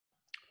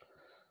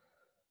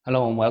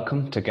Hello and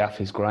welcome to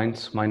Gaffy's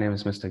Grinds. My name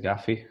is Mr.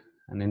 Gaffy,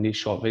 and in these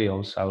short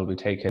videos I will be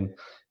taking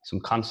some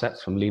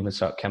concepts from leaving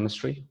cert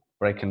chemistry,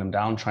 breaking them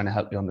down, trying to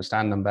help you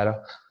understand them better,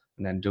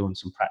 and then doing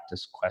some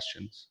practice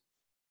questions.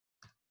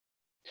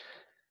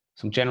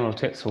 Some general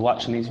tips for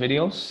watching these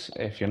videos.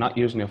 If you're not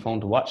using your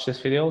phone to watch this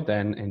video,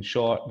 then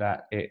ensure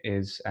that it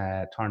is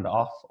turned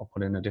off or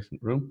put in a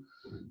different room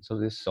so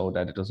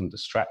that it doesn't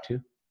distract you.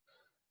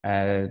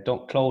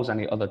 Don't close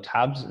any other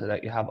tabs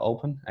that you have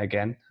open.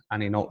 Again,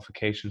 any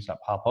notifications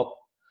that pop up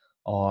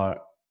or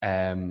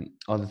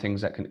other things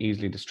that can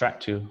easily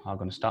distract you are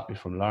going to stop you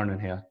from learning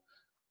here.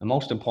 The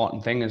most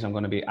important thing is I'm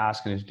going to be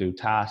asking you to do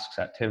tasks,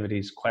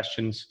 activities,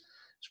 questions.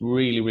 It's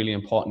really, really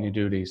important you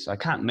do these. I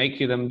can't make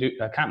you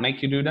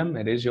do them.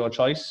 It is your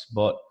choice,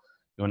 but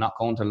you're not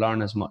going to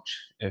learn as much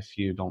if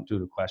you don't do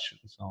the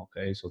questions.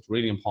 Okay, so it's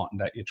really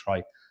important that you try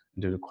and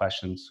do the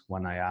questions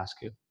when I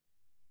ask you.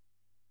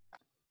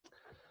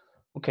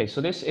 Okay,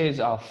 so this is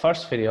our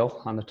first video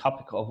on the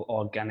topic of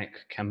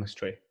organic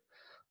chemistry.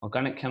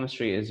 Organic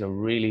chemistry is a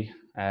really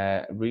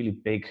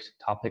big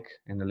topic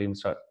in the Leaving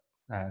Cert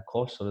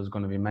course, so there's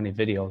going to be many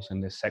videos in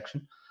this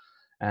section.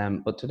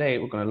 But today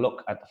we're going to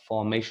look at the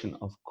formation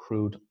of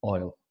crude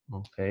oil.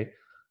 Okay,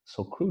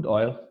 so crude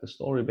oil, the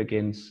story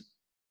begins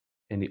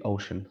in the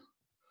ocean.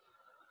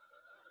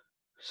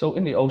 So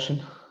in the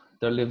ocean,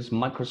 there lives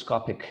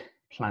microscopic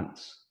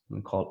plants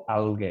called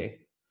algae.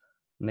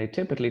 And they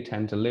typically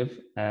tend to live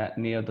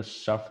near the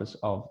surface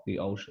of the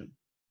ocean.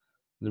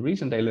 The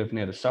reason they live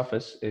near the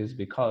surface is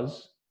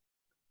because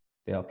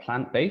they are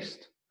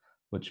plant-based,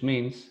 which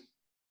means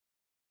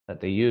that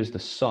they use the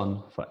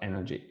sun for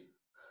energy.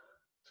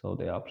 So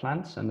they are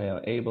plants and they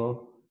are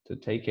able to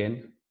take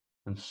in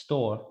and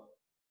store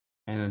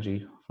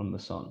energy from the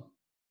sun.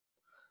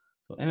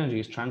 So energy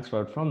is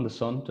transferred from the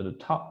sun to the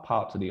top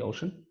parts of the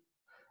ocean,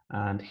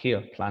 and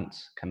here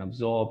plants can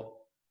absorb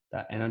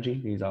that energy.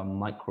 These are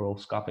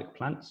microscopic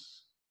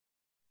plants,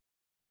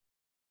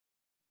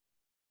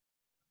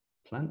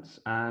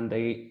 and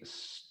they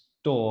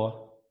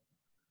store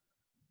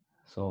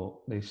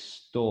the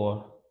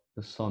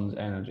sun's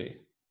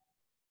energy.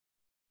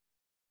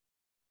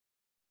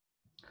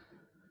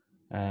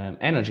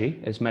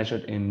 Energy is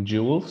measured in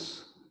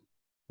joules,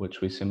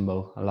 which we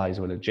symbolize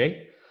with a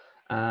J.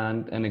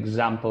 And an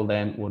example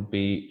then would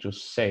be,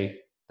 just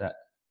say that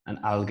an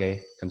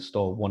algae can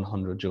store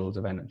 100 joules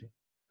of energy.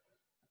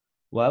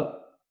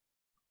 Well,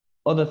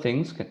 other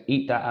things can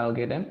eat that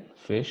algae then.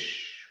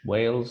 Fish,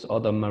 whales,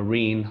 other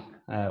marine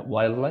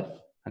wildlife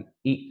can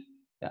eat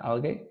the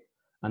algae.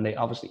 And they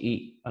obviously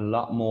eat a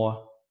lot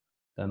more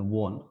than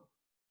one.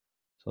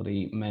 So they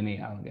eat many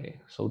algae.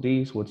 So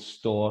these would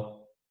store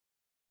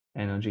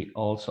energy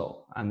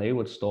also, and they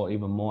would store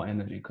even more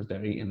energy because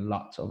they're eating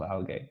lots of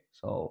algae.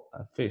 So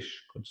a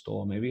fish could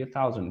store maybe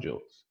 1,000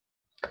 joules.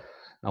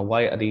 Now,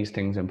 why are these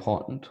things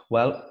important?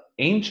 Well,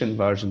 ancient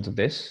versions of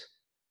this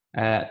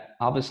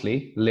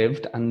obviously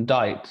lived and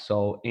died.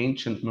 So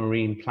ancient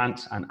marine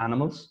plants and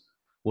animals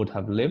would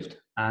have lived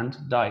and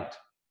died.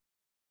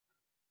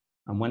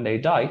 And when they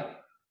die,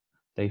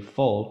 they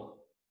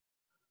fall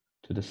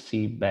to the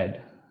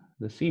seabed.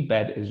 The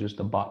seabed is just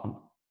the bottom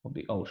of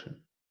the ocean.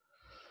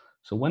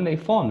 So when they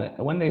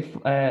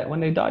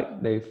die,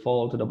 they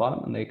fall to the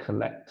bottom and they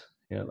collect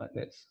here like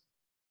this.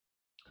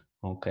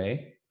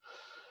 Okay.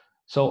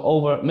 So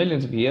over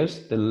millions of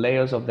years, the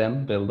layers of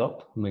them build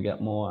up, and we get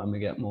more, and we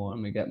get more,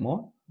 and we get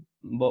more.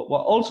 But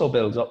what also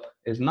builds up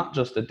is not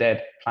just the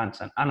dead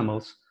plants and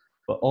animals,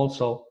 but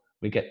also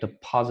we get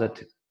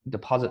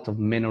deposits of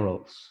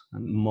minerals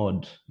and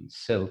mud and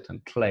silt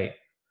and clay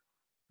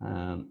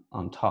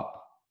on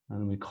top,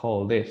 and we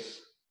call this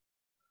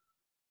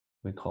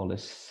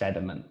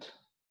sediment.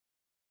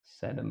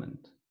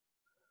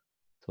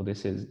 So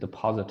this is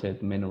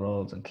deposited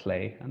minerals and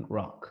clay and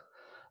rock.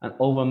 And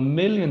over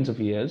millions of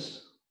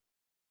years,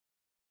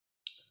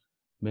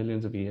 the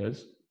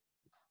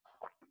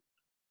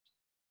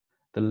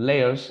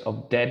layers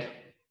of dead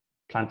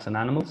plants and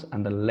animals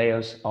and the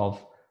layers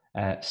of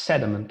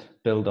sediment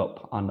build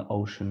up on the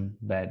ocean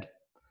bed.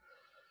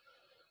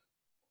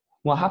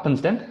 What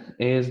happens then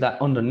is that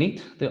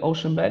underneath the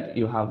ocean bed,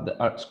 you have the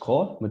Earth's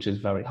core, which is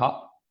very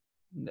hot.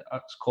 The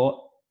Earth's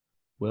core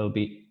will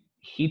be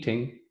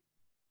heating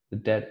the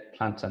dead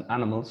plants and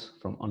animals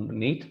from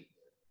underneath,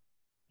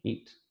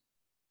 heat.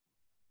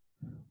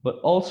 But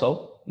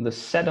also the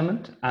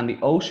sediment and the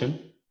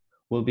ocean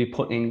will be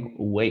putting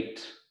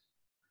weight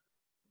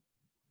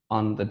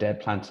on the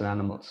dead plants and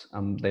animals,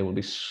 and they will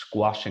be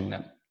squashing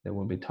them. They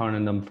will be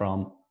turning them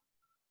from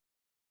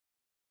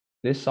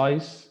this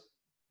size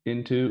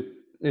into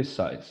this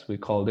size. We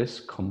call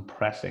this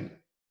compressing.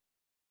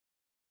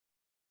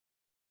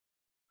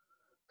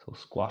 So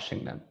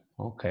squashing them.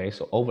 Okay,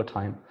 so over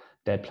time,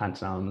 dead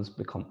plants and animals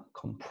become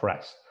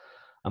compressed.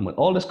 And with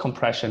all this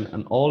compression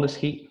and all this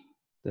heat,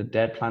 the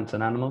dead plants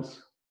and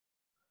animals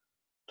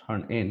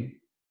turn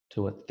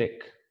into a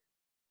thick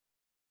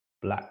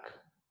black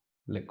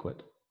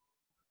liquid.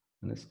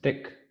 And this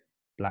thick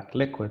black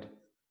liquid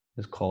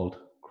is called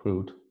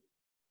crude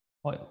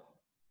oil.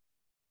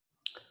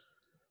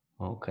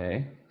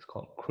 Okay, it's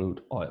called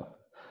crude oil.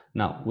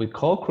 Now, we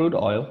call crude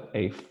oil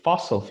a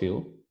fossil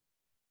fuel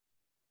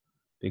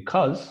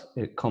because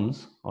it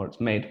comes, or it's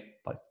made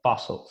by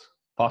fossils.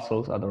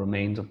 Fossils are the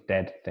remains of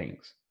dead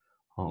things.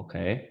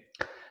 Okay.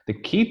 The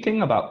key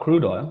thing about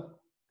crude oil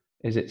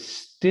is it's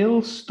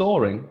still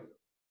storing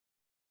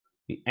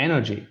the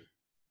energy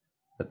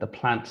that the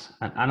plants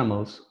and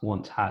animals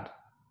once had,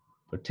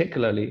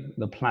 particularly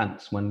the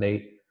plants when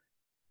they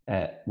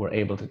were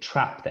able to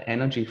trap the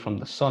energy from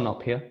the sun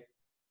up here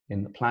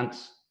in the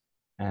plants.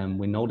 And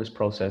we know this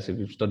process, if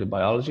you've studied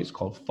biology, it's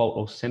called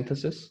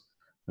photosynthesis.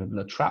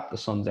 They trap the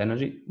sun's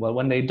energy. Well,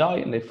 when they die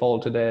and they fall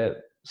to the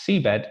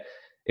seabed,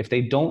 if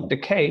they don't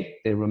decay,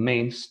 they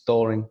remain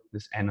storing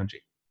this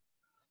energy.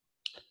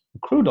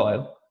 Crude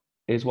oil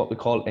is what we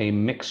call a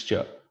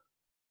mixture.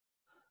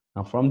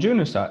 Now, from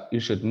junior cert,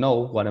 you should know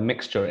what a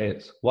mixture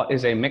is. What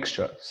is a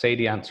mixture? Say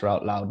the answer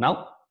out loud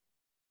now.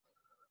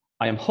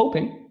 I am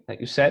hoping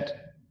that you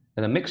said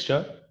that a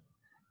mixture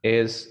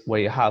is where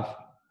you have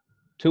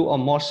two or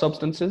more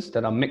substances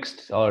that are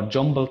mixed or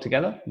jumbled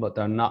together, but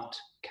they're not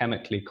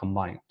chemically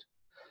combined.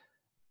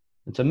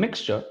 It's a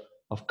mixture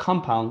of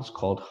compounds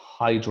called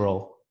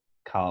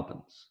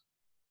hydrocarbons.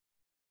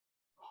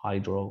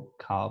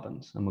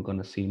 Hydrocarbons, and we're going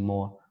to see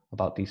more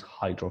about these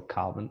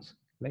hydrocarbons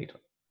later.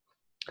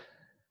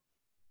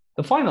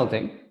 The final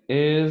thing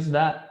is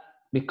that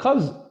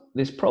because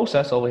this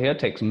process over here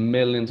takes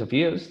millions of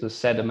years, the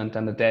sediment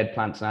and the dead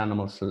plants and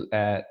animals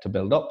to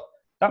build up,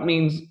 that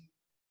means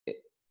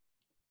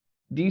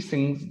these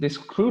things, this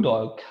crude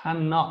oil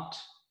cannot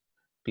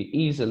be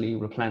easily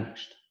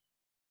replenished.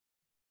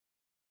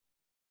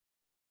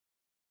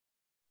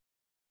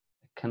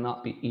 It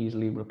cannot be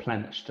easily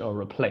replenished or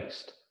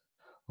replaced.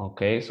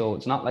 Okay, so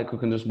it's not like we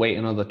can just wait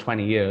another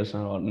 20 years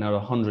or another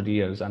 100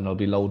 years and there'll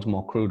be loads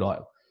more crude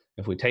oil.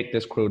 If we take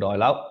this crude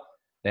oil out,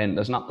 then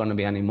there's not going to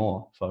be any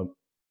more for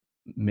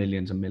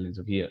millions and millions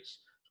of years.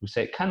 So we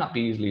say it cannot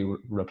be easily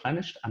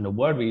replenished, and the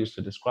word we use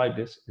to describe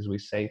this is we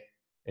say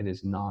it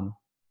is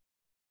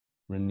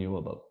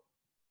non-renewable.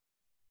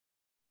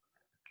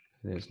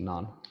 It is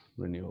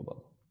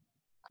non-renewable.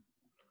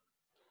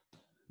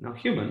 Now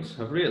humans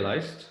have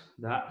realized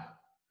that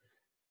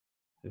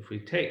if we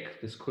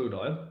take this crude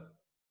oil,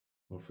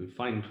 or if we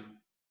find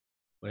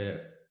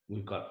where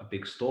we've got a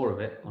big store of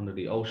it under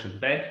the ocean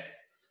bed,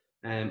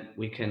 and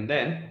we can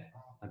then,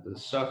 at the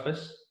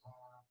surface,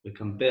 we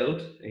can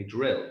build a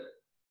drill.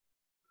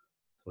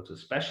 So it's a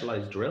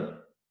specialized drill,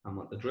 and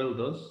what the drill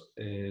does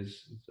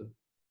is to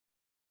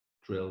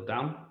drill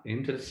down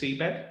into the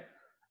seabed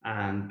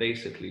and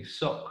basically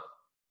suck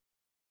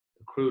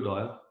the crude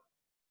oil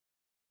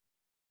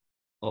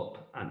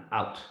up and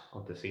out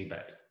of the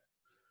seabed.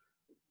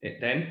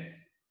 It then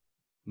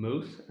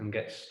moves and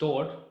gets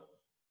stored,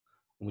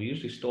 and we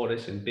usually store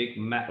this in big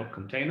metal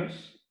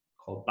containers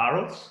called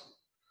barrels.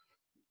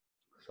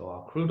 So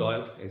our crude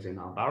oil is in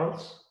our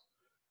barrels,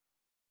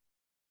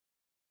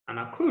 and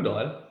our crude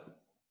oil,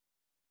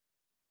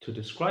 to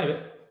describe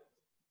it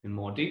in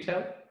more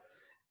detail,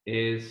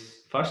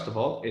 is, first of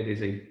all, it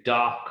is a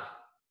dark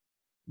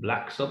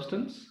black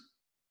substance.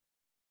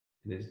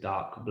 It is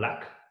dark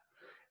black.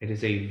 It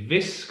is a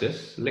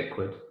viscous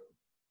liquid.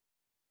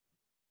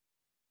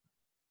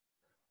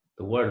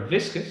 The word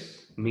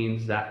viscous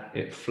means that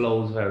it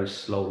flows very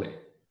slowly.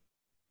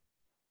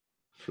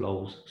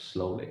 Flows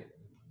slowly.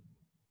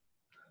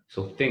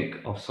 So think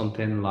of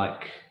something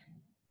like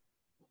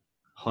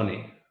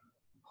honey.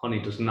 Honey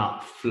does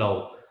not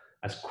flow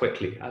as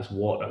quickly as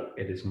water.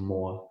 It is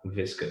more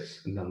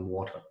viscous than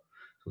water.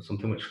 So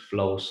something which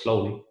flows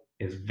slowly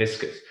is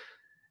viscous.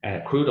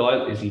 Crude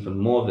oil is even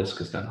more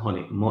viscous than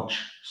honey,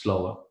 much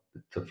slower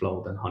to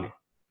flow than honey.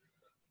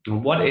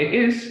 And what it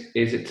is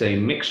it's a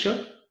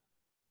mixture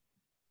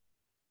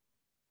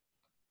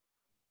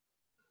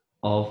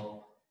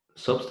of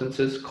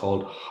substances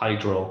called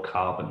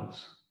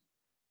hydrocarbons.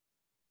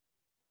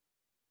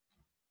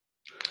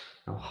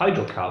 Now,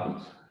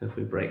 hydrocarbons, if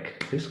we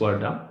break this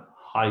word down,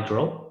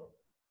 hydro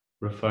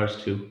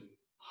refers to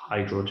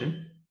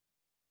hydrogen,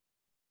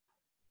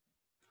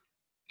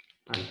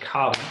 and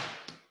carbon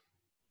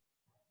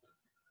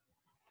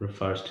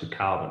refers to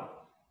carbon.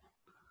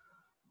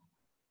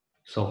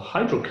 So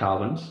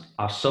hydrocarbons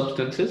are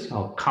substances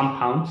or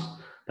compounds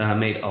that are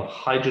made of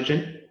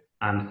hydrogen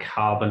and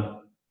carbon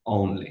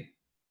only.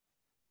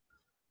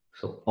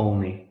 So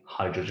only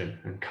hydrogen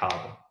and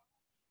carbon.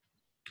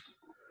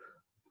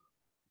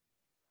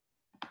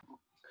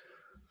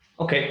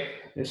 Okay,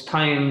 it's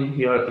time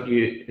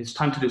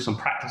to do some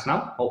practice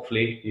now.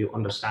 Hopefully you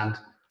understand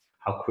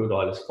how crude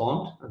oil is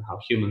formed and how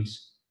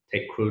humans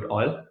take crude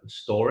oil and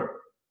store it,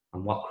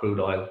 and what crude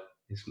oil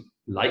is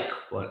like,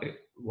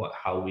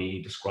 how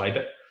we describe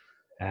it.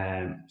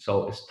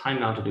 So it's time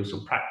now to do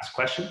some practice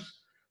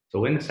questions.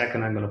 So in a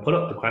second, I'm going to put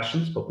up the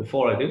questions, but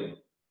before I do,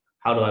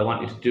 how do I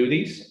want you to do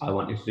these? I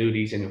want you to do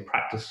these in your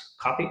practice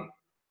copy.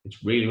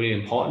 It's really,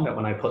 really important that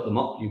when I put them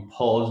up, you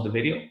pause the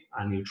video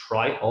and you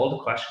try all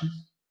the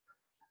questions,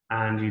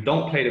 and you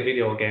don't play the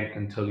video again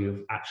until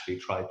you've actually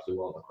tried to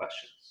do all the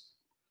questions.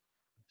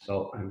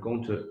 So I'm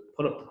going to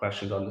put up the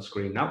questions on the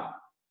screen now.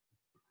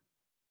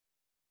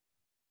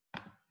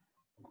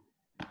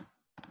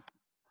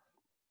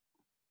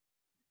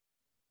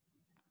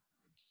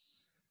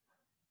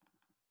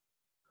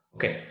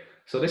 Okay,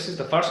 so this is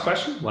the first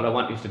question. What I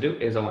want you to do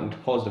is I want you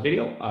to pause the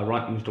video. I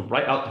want you to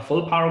write out the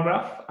full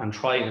paragraph and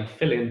try and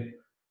fill in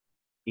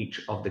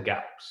each of the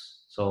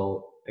gaps.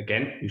 So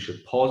again, you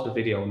should pause the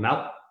video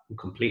now and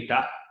complete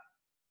that.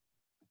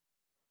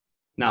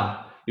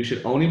 Now, you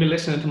should only be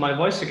listening to my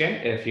voice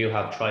again if you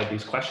have tried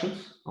these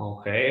questions.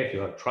 Okay, if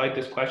you have tried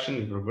this question,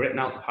 you've written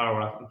out the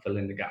paragraph and fill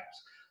in the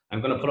gaps.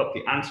 I'm going to put up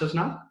the answers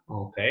now.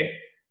 Okay,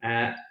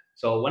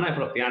 so when I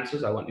put up the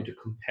answers, I want you to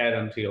compare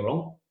them to your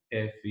own.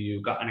 If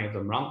you got any of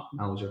them wrong,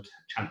 now is your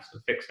chance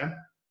to fix them.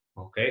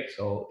 Okay,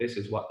 so this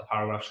is what the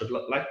paragraph should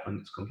look like when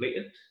it's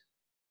completed.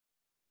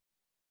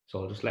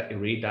 So I'll just let you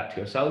read that to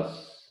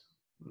yourselves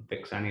and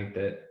fix any of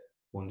the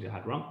ones you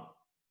had wrong.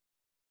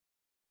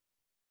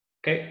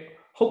 Okay,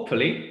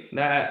 hopefully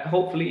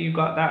you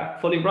got that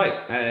fully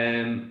right.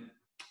 I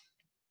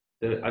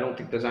don't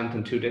think there's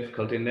anything too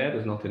difficult in there.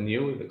 There's nothing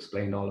new. We've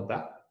explained all of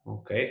that.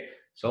 Okay,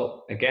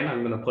 so again,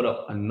 I'm going to put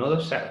up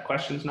another set of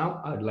questions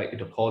now. I'd like you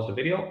to pause the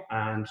video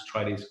and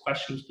try these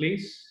questions,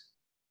 please.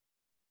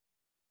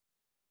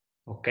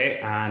 Okay,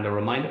 and a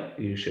reminder,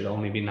 you should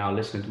only be now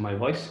listening to my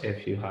voice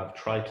if you have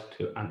tried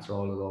to answer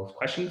all of those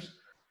questions.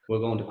 We're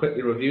going to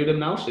quickly review them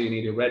now, so you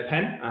need your red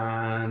pen,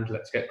 and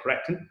let's get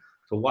correcting.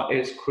 So what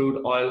is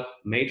crude oil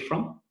made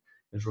from?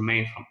 It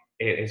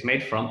is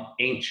made from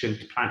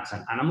ancient plants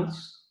and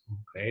animals.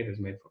 Okay, it is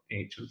made from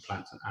ancient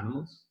plants and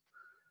animals.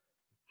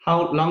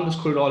 How long does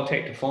crude oil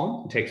take to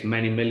form? It takes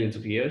many millions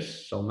of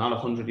years, so not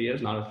 100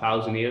 years, not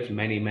 1,000 years,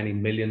 many, many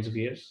millions of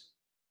years.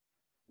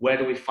 Where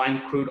do we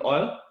find crude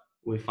oil?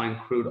 We find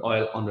crude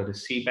oil under the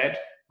seabed.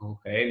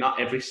 Okay, not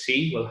every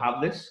sea will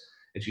have this.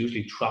 It's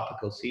usually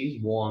tropical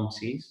seas, warm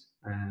seas,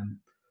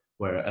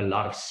 where a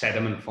lot of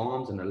sediment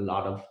forms and a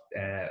lot of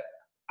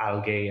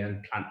algae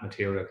and plant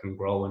material can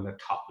grow in the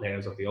top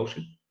layers of the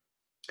ocean.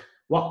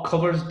 What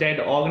covers dead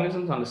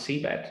organisms on the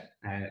seabed?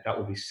 That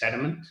would be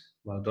sediment.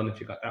 Well done if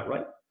you got that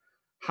right.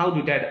 How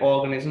do dead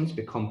organisms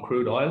become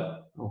crude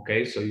oil?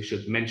 Okay, so you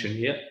should mention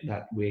here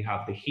that we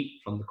have the heat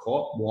from the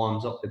core,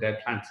 warms up the dead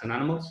plants and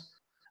animals.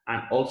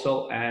 And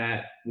also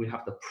we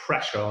have the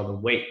pressure or the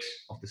weight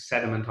of the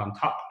sediment on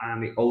top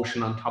and the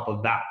ocean on top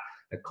of that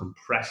that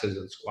compresses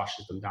and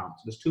squashes them down.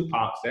 So there's two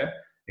parts there.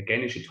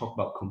 Again, you should talk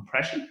about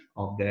compression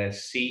of the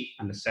sea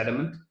and the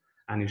sediment,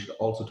 and you should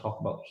also talk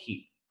about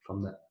heat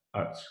from the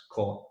Earth's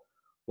core.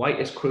 Why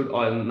is crude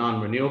oil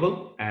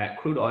non-renewable?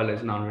 Crude oil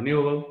is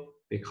non-renewable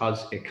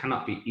because it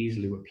cannot be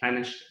easily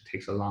replenished. It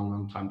takes a long,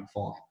 long time to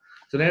form.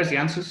 So there's the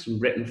answers in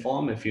written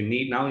form. If you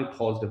need now, you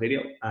pause the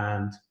video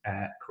and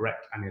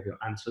correct any of your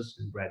answers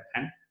in red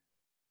pen.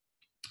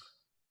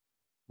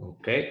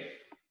 Okay.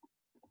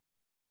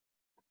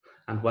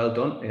 And well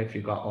done if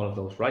you got all of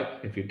those right.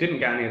 If you didn't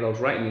get any of those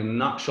right and you're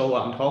not sure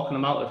what I'm talking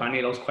about, if any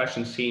of those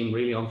questions seem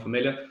really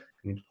unfamiliar,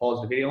 you need to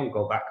pause the video and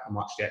go back and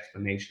watch the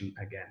explanation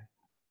again.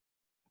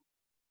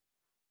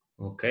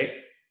 Okay,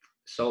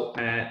 so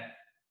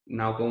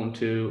now going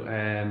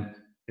to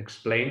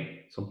explain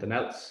something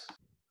else.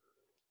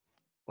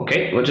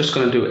 Okay, we're just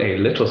going to do a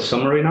little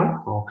summary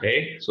now.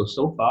 Okay,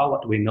 so far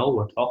what do we know?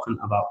 We're talking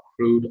about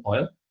crude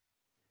oil.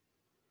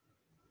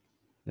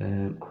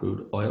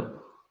 Crude oil.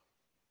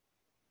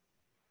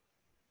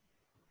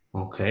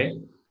 Okay,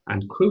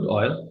 and crude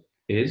oil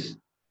is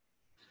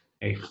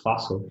a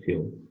fossil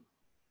fuel.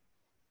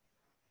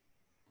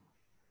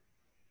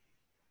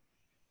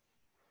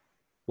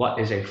 What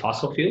is a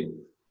fossil fuel?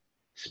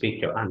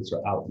 Speak your answer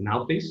out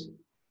now, please.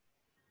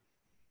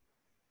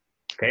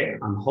 Okay,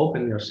 I'm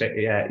hoping you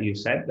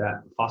said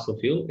that fossil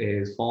fuel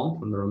is formed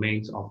from the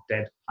remains of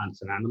dead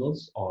plants and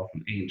animals or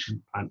from ancient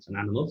plants and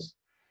animals.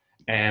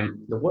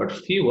 The word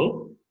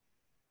fuel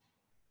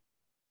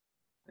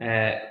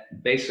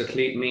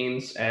basically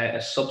means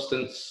a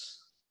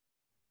substance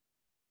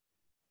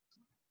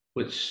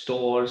which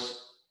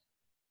stores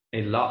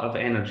a lot of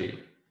energy.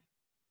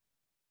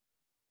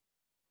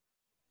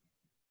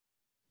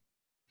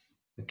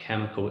 A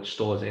chemical which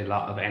stores a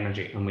lot of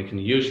energy, and we can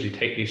usually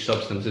take these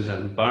substances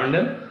and burn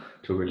them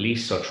to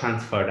release or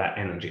transfer that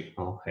energy.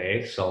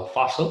 Okay, so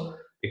fossil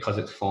because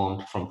it's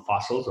formed from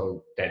fossils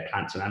or dead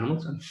plants and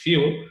animals, and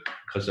fuel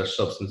because they're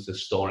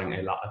substances storing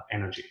a lot of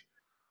energy.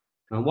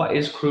 Now, what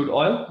is crude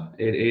oil?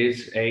 It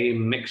is a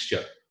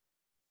mixture.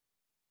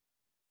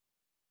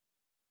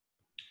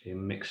 A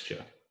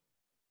mixture.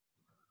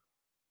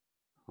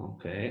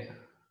 Okay,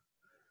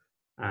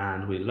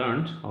 and we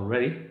learned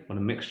already what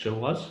a mixture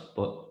was,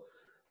 but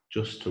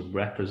just to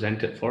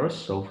represent it for us.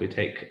 So if we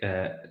take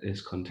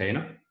this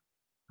container,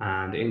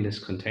 and in this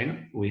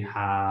container, we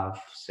have,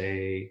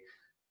 say,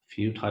 a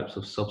few types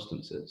of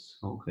substances.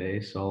 Okay,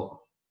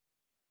 so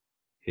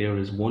here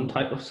is one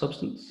type of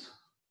substance.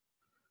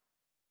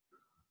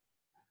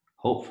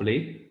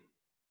 Hopefully,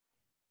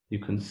 you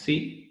can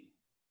see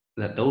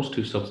that those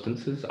two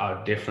substances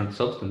are different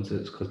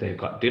substances because they've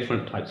got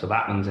different types of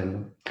atoms in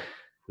them.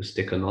 We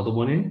stick another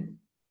one in.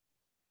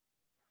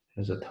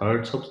 There's a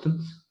third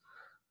substance.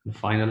 And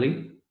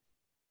finally,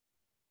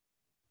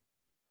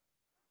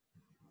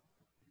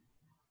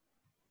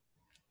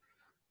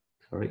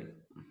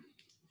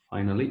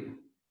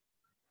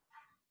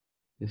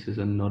 this is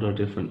another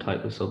different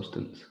type of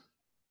substance.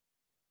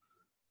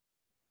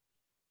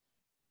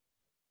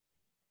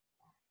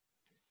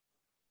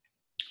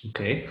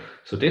 Okay,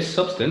 so this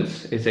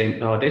substance is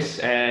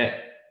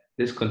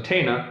this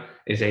container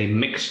is a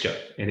mixture.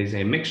 It is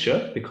a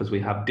mixture because we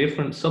have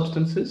different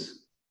substances,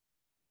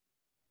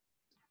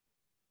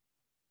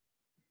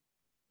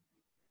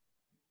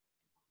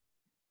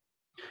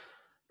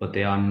 but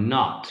they are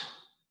not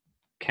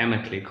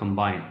chemically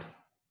combined.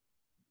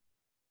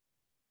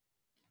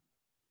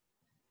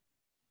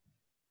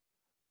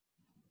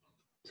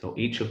 So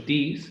each of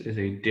these is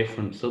a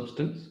different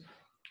substance,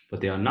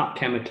 but they are not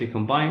chemically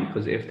combined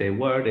because if they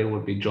were, they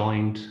would be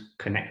joined,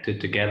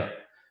 connected together.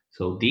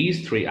 So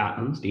these three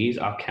atoms, these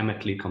are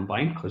chemically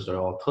combined because they're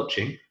all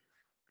touching,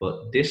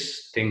 but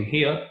this thing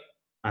here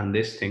and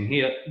this thing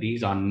here,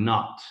 these are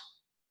not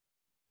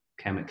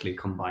chemically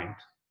combined.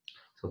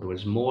 So there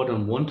is more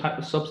than one type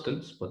of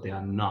substance, but they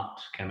are not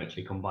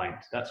chemically combined.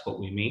 That's what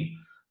we mean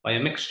by a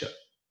mixture.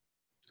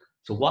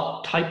 So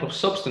what type of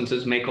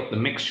substances make up the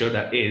mixture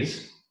that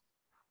is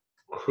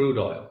crude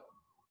oil?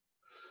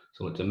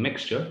 So it's a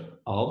mixture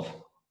of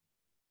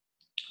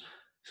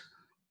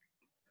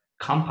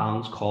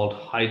compounds called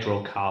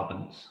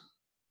hydrocarbons.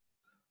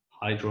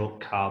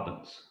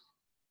 Hydrocarbons.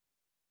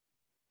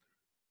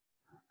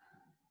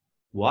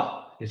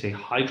 What is a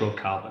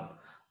hydrocarbon? I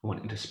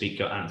want you to speak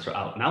your answer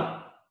out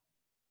now.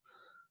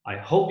 I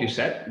hope you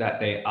said that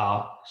they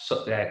are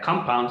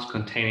compounds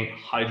containing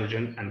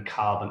hydrogen and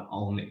carbon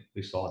only.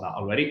 We saw that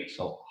already.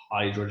 So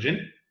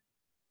hydrogen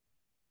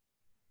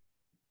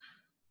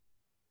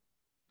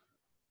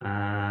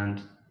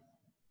and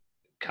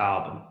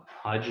carbon.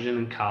 Hydrogen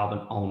and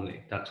carbon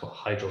only. That's what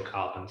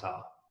hydrocarbons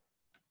are.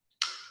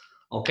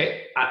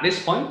 Okay, at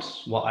this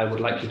point, what I would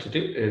like you to do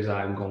is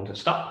I'm going to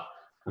stop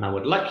and I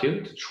would like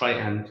you to try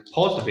and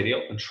pause the video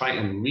and try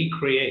and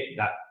recreate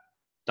that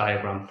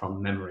diagram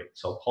from memory.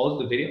 So pause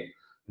the video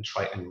and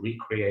try and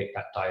recreate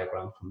that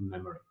diagram from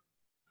memory.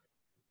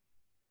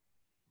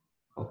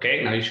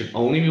 Okay, now you should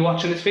only be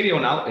watching this video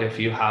now if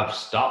you have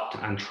stopped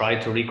and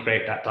tried to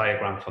recreate that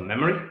diagram from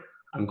memory.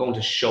 I'm going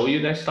to show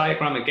you this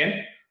diagram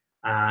again.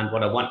 And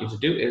what I want you to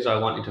do is I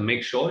want you to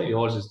make sure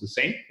yours is the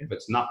same. If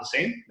it's not the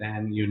same,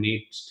 then you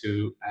need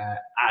to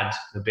add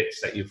the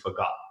bits that you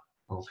forgot.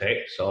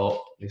 Okay,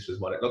 so this is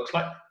what it looks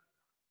like.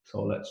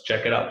 So let's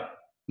check it out.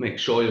 Make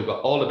sure you've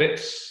got all the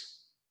bits.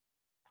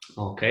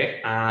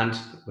 Okay, and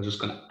we're just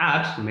going to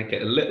add, make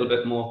it a little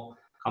bit more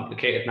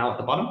complicated now at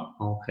the bottom.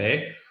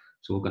 Okay,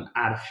 so we're going to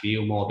add a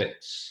few more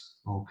bits.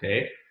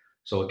 Okay,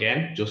 so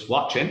again, just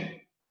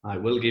watching. I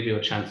will give you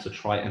a chance to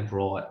try and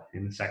draw it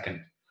in a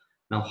second.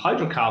 Now,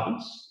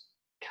 hydrocarbons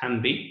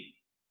can be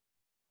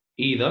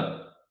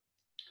either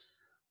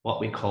what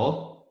we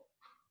call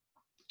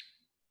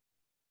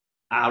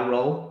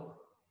aromatic.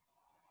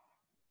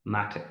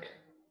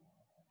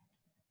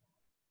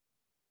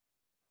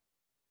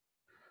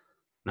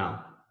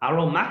 Now,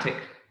 aromatic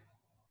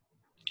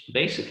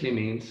basically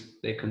means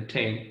they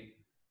contain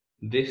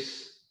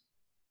this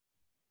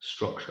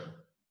structure.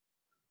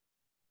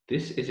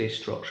 This is a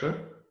structure,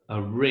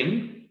 a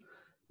ring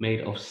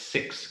made of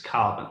 6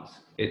 carbons.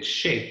 It's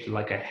shaped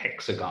like a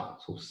hexagon,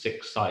 so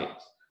 6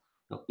 sides.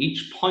 Now,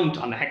 each point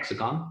on the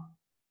hexagon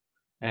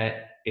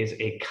is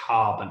a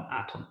carbon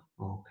atom,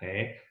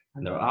 okay?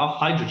 And there are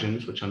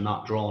hydrogens which are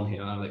not drawn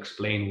here, and I'll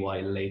explain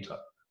why later,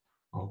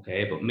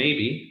 okay? But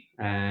maybe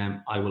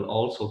I will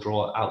also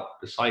draw it out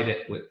beside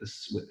it with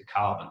the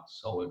carbons.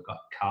 So we've got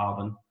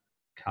carbon,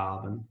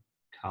 carbon,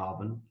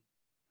 carbon,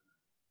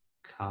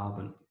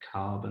 carbon,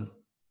 carbon,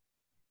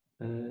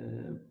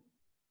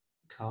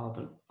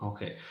 carbon.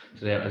 Okay,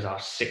 so there is our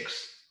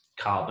 6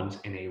 carbons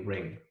in a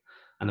ring.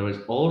 And there is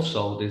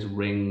also this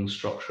ring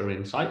structure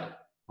inside,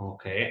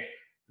 okay?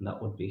 And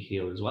that would be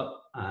here as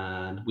well.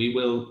 And we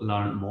will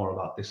learn more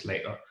about this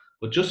later.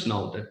 But just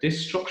know that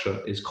this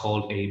structure is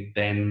called a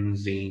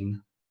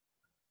benzene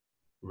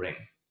ring.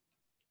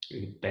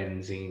 A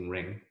benzene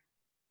ring.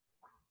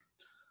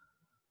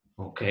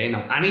 Okay,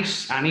 now any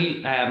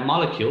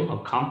molecule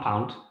or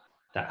compound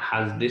that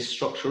has this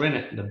structure in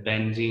it, the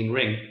benzene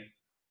ring,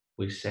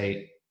 we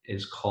say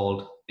is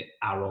called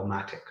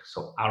aromatic.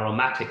 So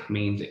aromatic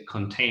means it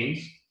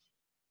contains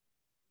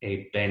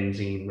a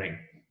benzene ring,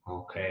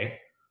 okay?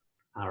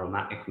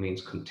 Aromatic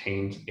means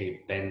contains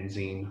a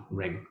benzene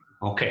ring.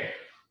 Okay,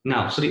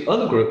 now, so the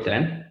other group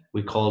then,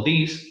 we call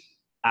these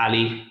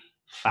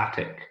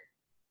aliphatic.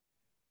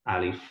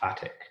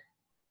 Aliphatic.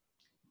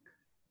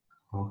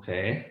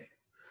 Okay,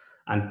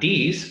 and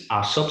these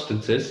are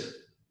substances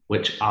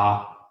which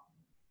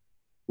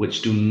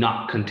do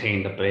not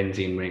contain the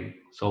benzene ring.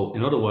 So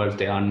in other words,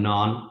 they are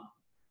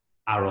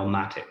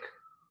non-aromatic.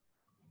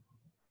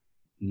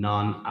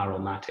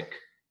 Non-aromatic,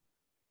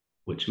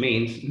 which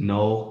means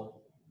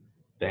no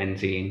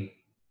benzene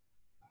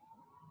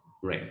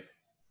ring.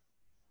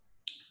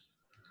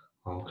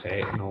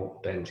 Okay, no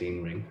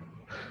benzene ring.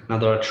 Now,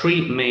 there are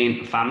three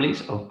main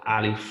families of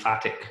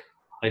aliphatic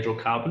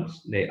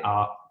hydrocarbons. They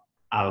are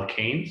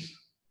alkanes,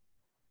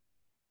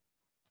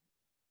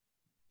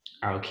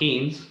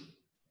 alkenes,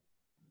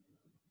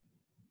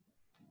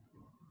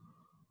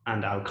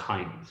 and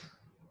alkynes.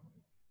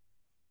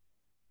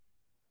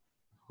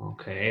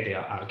 Okay, they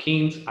are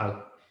alkenes,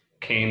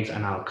 alkanes,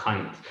 and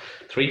alkynes.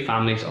 Three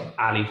families of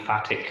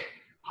aliphatic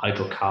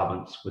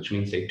hydrocarbons, which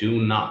means they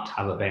do not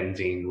have a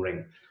benzene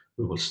ring.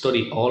 We will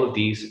study all of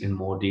these in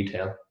more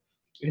detail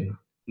in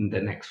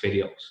the next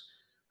videos.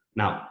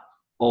 Now,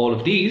 all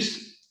of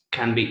these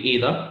can be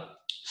either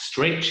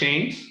straight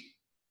chains,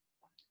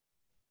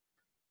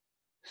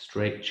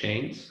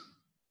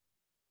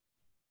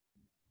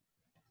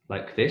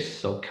 like this,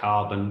 so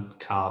carbon,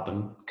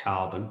 carbon,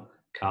 carbon,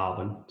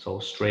 carbon, so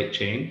straight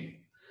chain,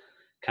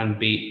 can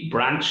be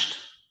branched,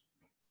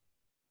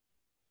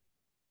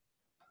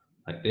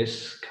 like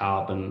this,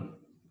 carbon,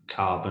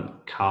 carbon,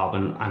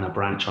 carbon, and a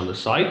branch on the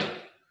side.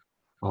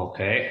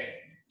 Okay.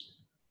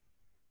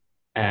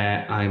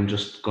 I'm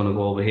just going to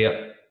go over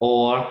here.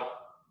 Or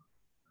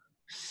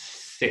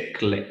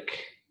cyclic.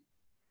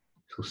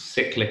 So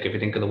cyclic, if you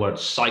think of the word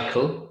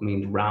cycle,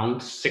 means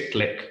round.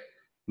 Cyclic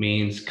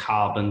means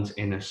carbons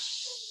in a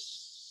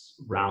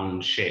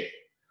round shape.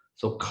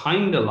 So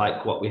kind of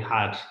like what we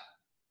had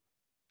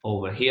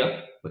over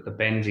here with the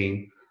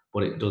benzene,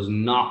 but it does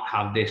not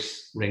have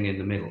this ring in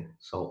the middle.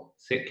 So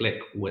cyclic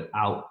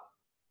without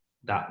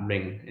that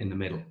ring in the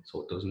middle.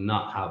 So it does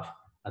not have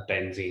a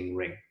benzene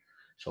ring.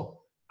 So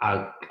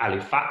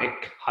aliphatic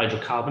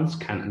hydrocarbons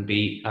can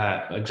be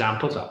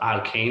examples of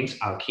alkanes,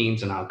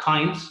 alkenes, and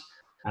alkynes.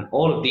 And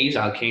all of these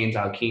alkanes,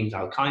 alkenes,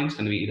 alkynes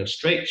can be either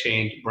straight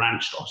chained,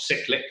 branched, or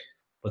cyclic,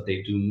 but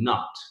they do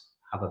not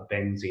have a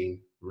benzene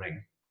ring.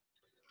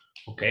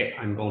 Okay,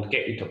 I'm going to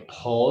get you to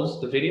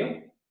pause the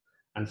video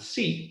and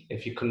see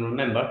if you can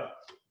remember,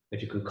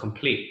 if you can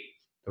complete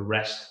the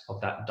rest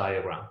of that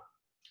diagram.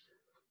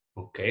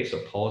 Okay, so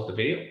pause the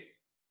video.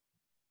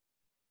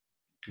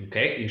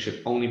 Okay, you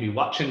should only be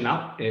watching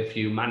now if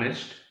you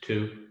managed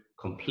to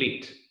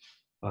complete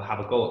or have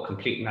a go at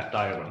completing that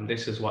diagram.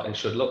 This is what it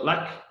should look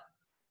like.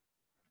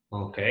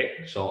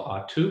 Okay, so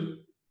our two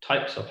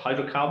types of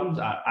hydrocarbons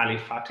are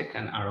aliphatic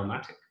and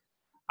aromatic.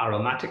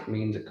 Aromatic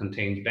means it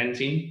contains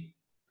benzene.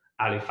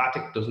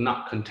 Aliphatic does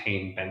not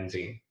contain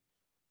benzene.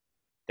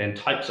 Then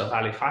types of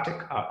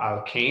aliphatic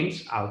are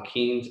alkanes,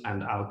 alkenes,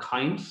 and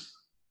alkynes.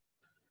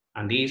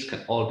 And these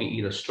can all be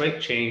either straight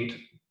chained,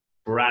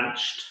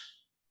 branched,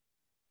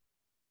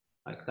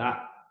 like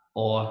that,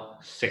 or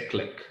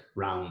cyclic,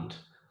 round,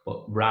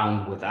 but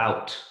round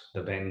without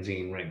the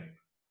benzene ring.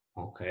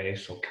 Okay,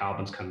 so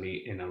carbons can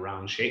be in a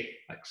round shape,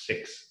 like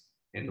 6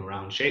 in a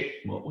round shape,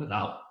 but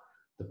without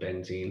the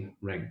benzene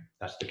ring.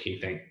 That's the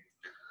key thing.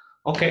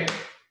 Okay,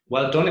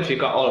 well done if you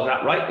got all of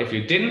that right. If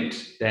you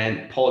didn't,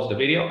 then pause the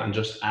video and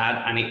just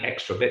add any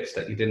extra bits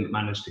that you didn't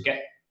manage to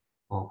get.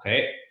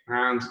 Okay,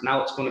 and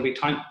now it's going to be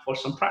time for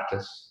some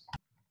practice.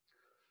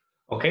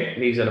 Okay,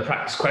 these are the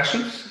practice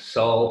questions.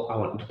 So I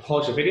want you to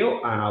pause the video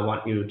and I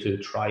want you to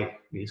try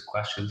these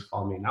questions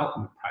for me now.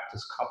 In the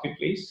practice copy,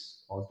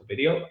 please. Pause the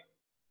video.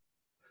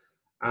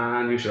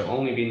 And you should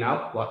only be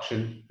now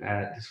watching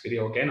this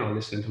video again or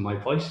listening to my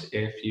voice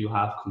if you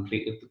have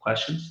completed the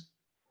questions.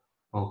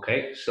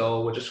 Okay,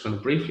 so we're just going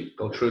to briefly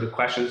go through the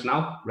questions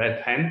now.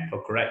 Red pen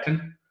for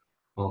correcting.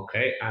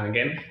 Okay, and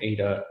again,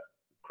 either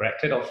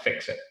correct it or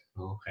fix it.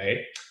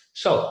 Okay,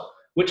 so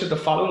which of the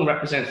following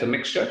represents a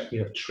mixture? You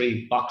have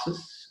 3 boxes.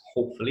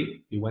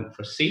 Hopefully, you went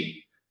for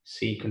C.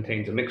 C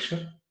contains a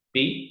mixture.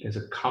 B is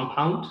a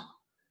compound,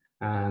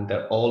 and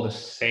they're all the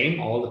same.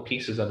 All the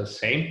pieces are the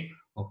same.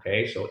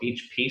 Okay, so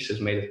each piece is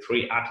made of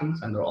 3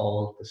 atoms, and they're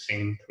all the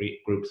same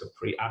 3 groups of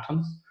 3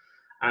 atoms.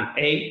 And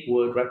A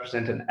would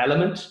represent an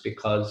element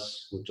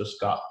because we've just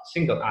got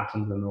single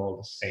atoms and they're all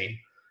the same.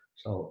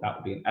 So that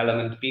would be an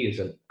element. B is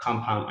a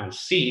compound, and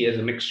C is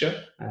a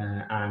mixture.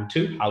 And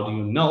 2, how do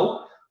you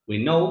know? We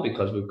know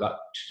because we've got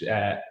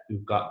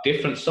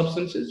different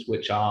substances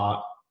which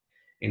are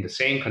in the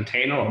same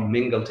container or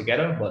mingled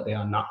together, but they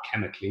are not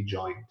chemically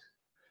joined.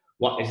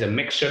 What is a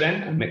mixture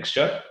then? A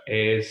mixture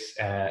is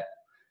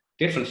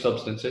different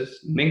substances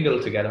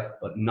mingled together,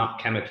 but not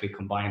chemically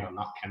combined or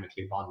not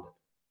chemically bonded.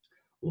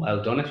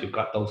 Well done if you've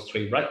got those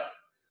 3 right.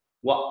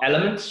 What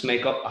elements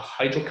make up a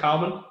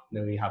hydrocarbon?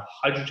 Now we have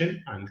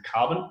hydrogen and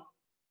carbon.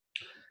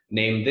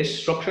 Name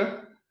this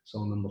structure.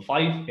 So number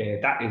 5,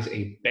 that is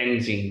a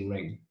benzene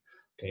ring.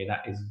 Okay,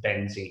 that is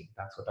benzene.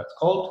 That's what that's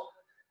called.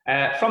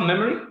 From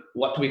memory,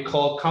 what do we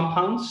call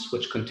compounds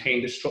which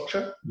contain this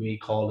structure? We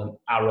call them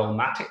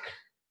aromatic.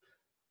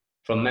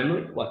 From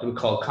memory, what do we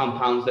call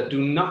compounds that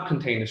do not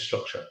contain this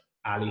structure?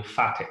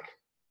 Aliphatic.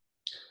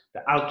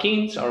 The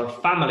alkenes are a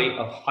family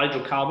of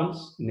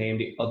hydrocarbons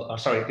named the other,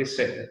 sorry, this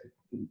says,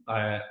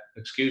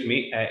 excuse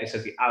me, it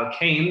says the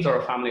alkanes are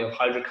a family of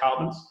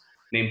hydrocarbons.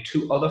 Name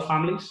 2 other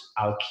families,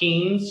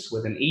 alkenes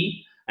with an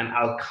E and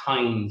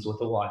alkynes with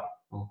a Y.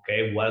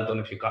 Okay, well done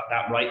if you got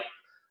that right.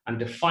 And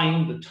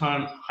define the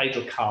term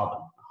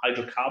hydrocarbon.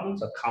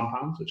 Hydrocarbons are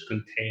compounds which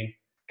contain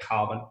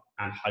carbon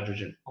and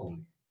hydrogen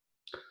only.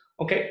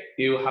 Okay,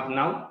 you have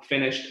now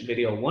finished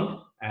video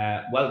 1.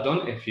 Well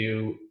done if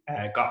you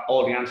got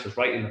all the answers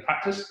right in the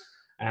practice.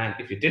 And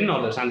if you didn't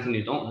know there's anything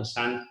you don't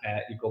understand,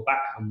 you go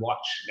back and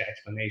watch the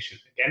explanation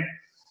again.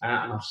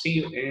 And I'll see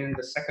you in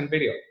the second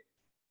video.